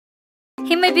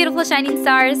Hey my beautiful shining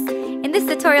stars! In this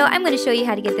tutorial, I'm going to show you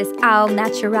how to get this au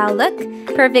natural look,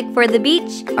 perfect for the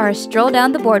beach or a stroll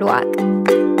down the boardwalk.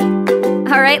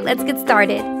 Alright, let's get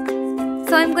started.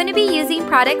 So I'm going to be using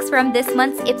products from this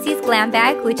month's Ipsy's Glam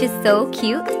bag, which is so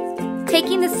cute.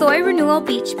 Taking the Soy Renewal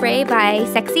Beach Spray by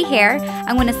Sexy Hair,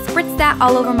 I'm going to spritz that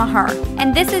all over my hair.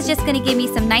 And this is just going to give me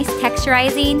some nice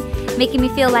texturizing, making me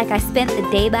feel like I spent the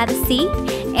day by the sea.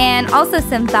 And also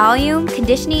some volume,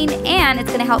 conditioning, and it's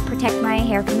going to help protect my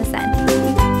hair from the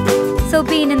sun. So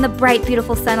being in the bright,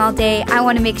 beautiful sun all day, I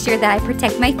want to make sure that I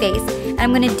protect my face. And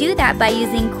I'm going to do that by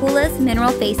using Coola's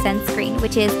Mineral Face Sunscreen,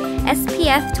 which is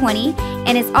SPF 20,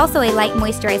 and it's also a light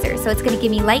moisturizer, so it's going to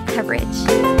give me light coverage.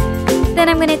 Then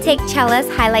I'm going to take Charis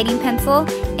highlighting pencil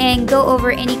and go over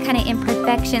any kind of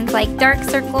imperfections like dark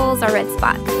circles or red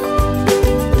spots.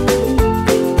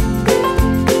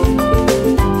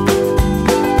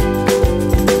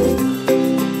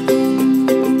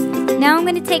 Now I'm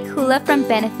going to take Hoola from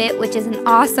Benefit, which is an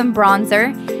awesome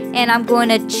bronzer, and I'm going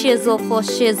to chisel for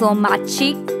shizzle my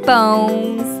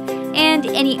cheekbones and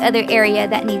any other area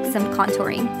that needs some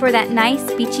contouring for that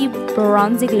nice beachy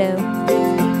bronzy glow.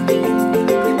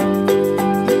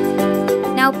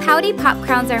 Now pouty pop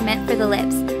crowns are meant for the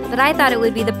lips, but I thought it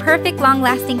would be the perfect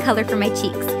long-lasting color for my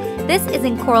cheeks. This is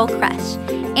in Coral Crush,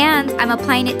 and I'm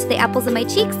applying it to the apples of my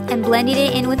cheeks and blending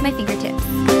it in with my fingertips.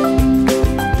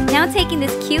 Now taking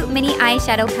this cute mini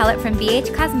eyeshadow palette from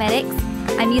BH Cosmetics,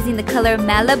 I'm using the color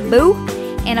Malibu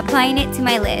and applying it to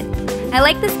my lid. I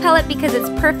like this palette because it's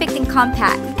perfect and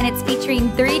compact, and it's featuring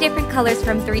 3 different colors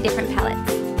from 3 different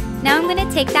palettes. Now I'm going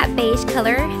to take that beige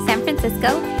color, San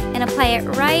Francisco, and apply it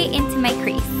right into my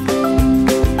crease.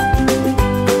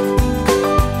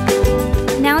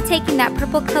 Now taking that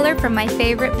purple color from my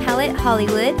favorite palette,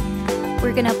 Hollywood,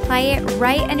 we're going to apply it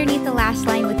right underneath the lash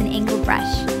line with an angled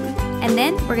brush. And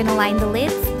then we're going to line the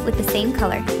lids with the same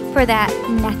color for that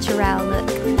natural look.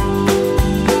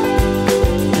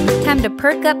 Time to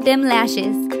perk up them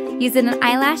lashes. Using an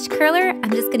eyelash curler,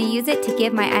 I'm just going to use it to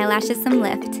give my eyelashes some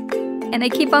lift. And I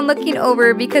keep on looking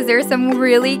over because there are some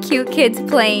really cute kids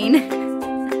playing.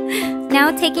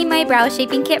 Now taking my brow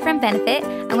shaping kit from Benefit,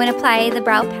 I'm going to apply the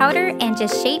brow powder and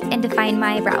just shape and define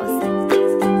my brows.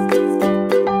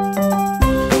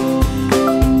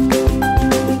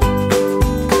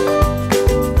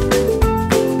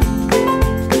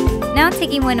 Now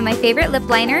taking one of my favorite lip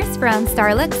liners from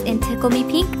Starlux in Tickle Me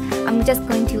Pink, I'm just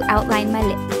going to outline my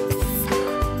lips.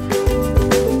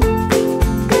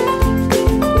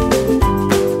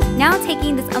 Now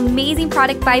taking this amazing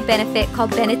product by Benefit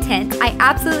called Benetint. I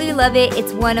absolutely love it.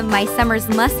 It's one of my summer's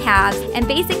must-haves, and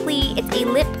basically it's a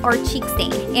lip or cheek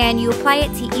stain, and you apply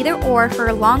it to either or for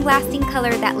a long-lasting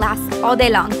color that lasts all day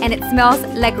long, and it smells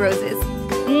like roses.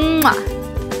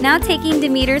 Mwah! Now taking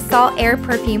Demeter's Salt Air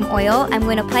Perfume Oil, I'm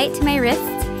going to apply it to my wrists,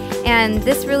 and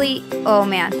this really, oh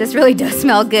man, this really does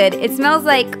smell good. It smells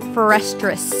like fresh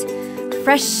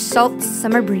salt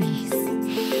summer breeze.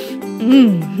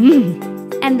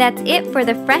 And that's it for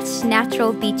the fresh,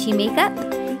 natural, beachy makeup.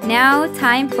 Now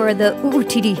time for the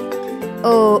ootity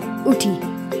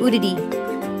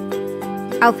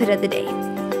outfit of the day.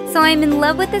 So I'm in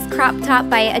love with this crop top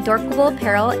by Adorkable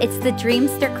Apparel. It's the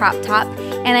Dreamster crop top,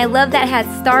 and I love that it has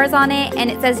stars on it and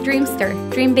it says Dreamster,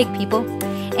 dream big people.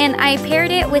 And I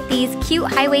paired it with these cute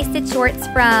high-waisted shorts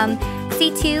from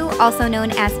C2, also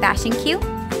known as Fashion Q.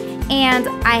 And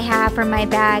I have for my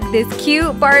bag this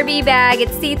cute Barbie bag.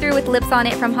 It's see-through with lips on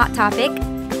it from Hot Topic.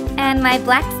 And my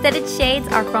black studded shades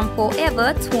are from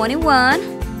Forever 21.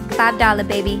 $5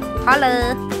 baby,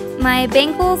 holla! My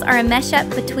bangles are a mesh-up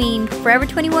between Forever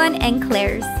 21 and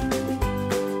Claire's.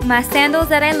 My sandals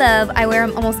that I love, I wear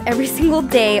them almost every single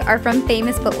day, are from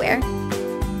Famous Footwear.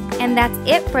 And that's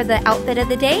it for the outfit of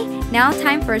the day. Now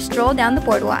time for a stroll down the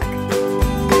boardwalk.